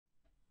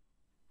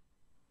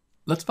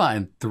Let's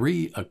find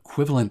three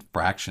equivalent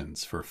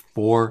fractions for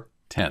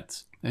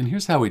 4/10. And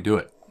here's how we do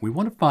it. We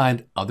want to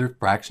find other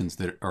fractions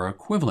that are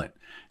equivalent.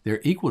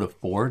 They're equal to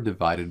 4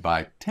 divided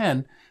by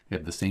 10. They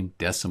have the same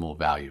decimal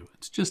value.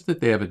 It's just that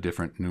they have a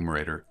different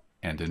numerator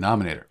and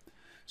denominator.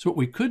 So what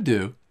we could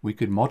do, we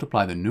could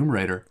multiply the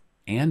numerator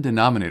and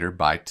denominator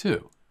by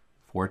 2.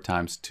 4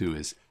 times 2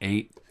 is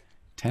 8.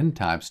 10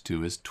 times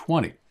 2 is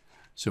 20.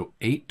 So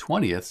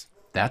 8/20,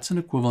 that's an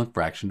equivalent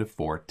fraction to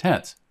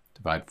 4/10.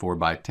 Divide 4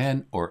 by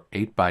 10 or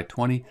 8 by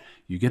 20,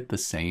 you get the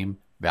same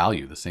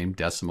value, the same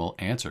decimal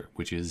answer,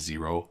 which is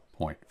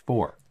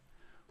 0.4.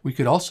 We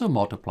could also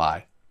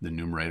multiply the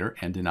numerator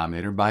and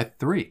denominator by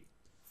 3.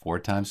 4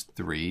 times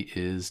 3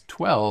 is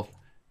 12,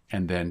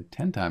 and then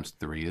 10 times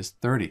 3 is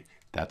 30.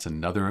 That's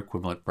another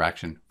equivalent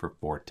fraction for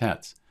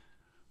 4/10.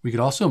 We could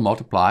also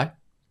multiply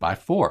by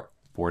 4.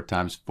 4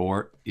 times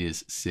 4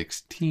 is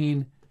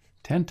 16.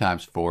 10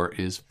 times 4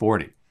 is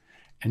 40.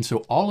 And so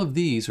all of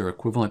these are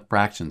equivalent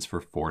fractions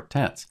for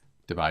 4/10.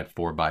 Divide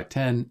 4 by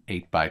 10,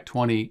 8 by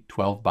 20,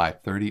 12 by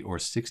 30, or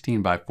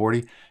 16 by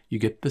 40, you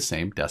get the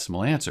same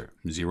decimal answer,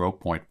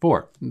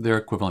 0.4. They're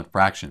equivalent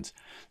fractions.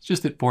 It's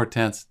just that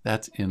 4/10,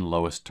 that's in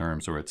lowest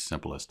terms or its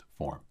simplest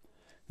form.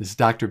 This is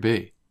Dr.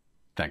 B.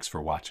 Thanks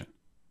for watching.